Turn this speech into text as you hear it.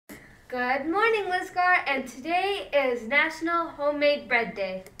Good morning, Lisgar, and today is National Homemade Bread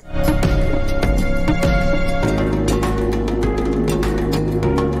Day.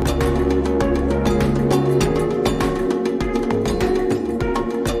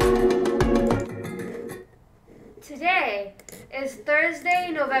 Today is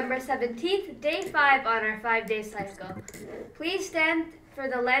Thursday, November 17th, day 5 on our 5-day cycle. Please stand for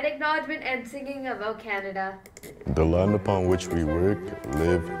the land acknowledgement and singing of O Canada. The land upon which we work,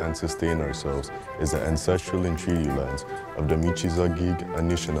 live, and sustain ourselves is the ancestral and treaty lands of the Michizagig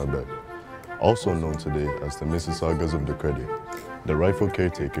Anishinaabe, also known today as the Mississaugas of the Credit, the rightful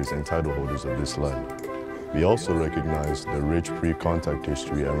caretakers and title holders of this land. We also recognize the rich pre-contact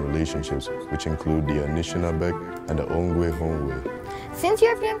history and relationships which include the Anishinaabe and the Ongwe Hongwe. Since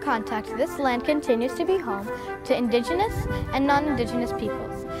European contact, this land continues to be home to Indigenous and non-Indigenous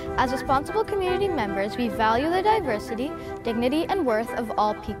peoples. As responsible community members, we value the diversity, dignity, and worth of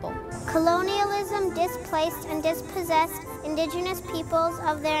all people. Colonialism displaced and dispossessed Indigenous peoples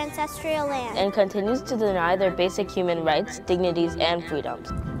of their ancestral land and continues to deny their basic human rights, dignities, and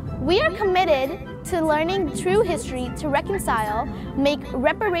freedoms. We are committed to learning true history to reconcile, make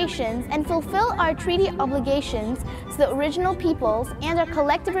reparations, and fulfill our treaty obligations to the original peoples and our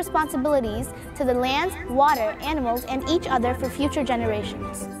collective responsibilities to the lands, water, animals, and each other for future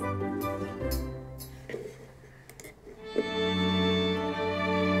generations.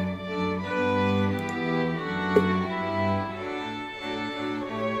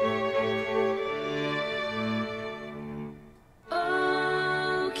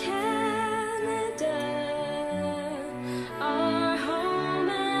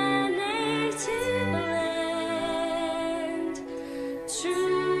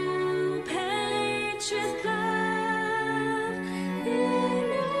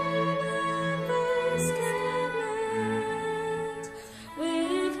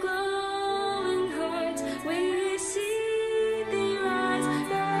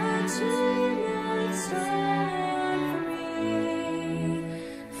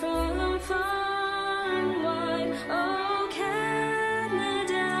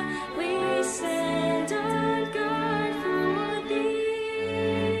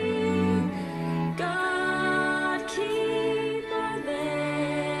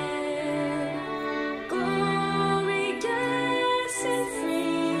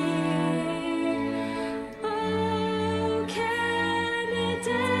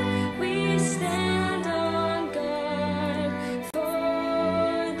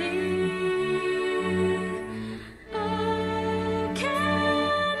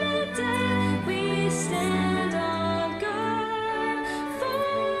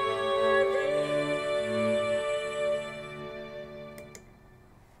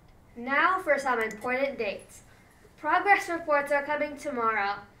 Now for some important dates. Progress reports are coming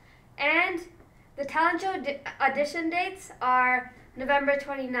tomorrow, and the talent show audition dates are November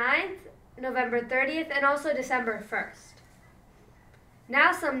 29th, November 30th, and also December 1st.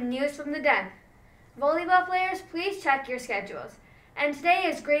 Now some news from the den. Volleyball players, please check your schedules. And today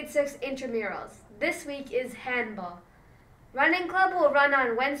is grade 6 intramurals. This week is handball. Running club will run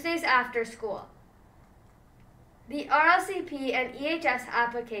on Wednesdays after school. The RLCP and EHS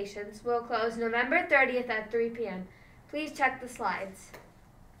applications will close November 30th at 3 p.m. Please check the slides.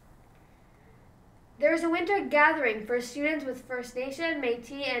 There is a winter gathering for students with First Nation,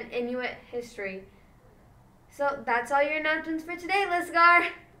 Métis, and Inuit history. So that's all your announcements for today, Lisgar.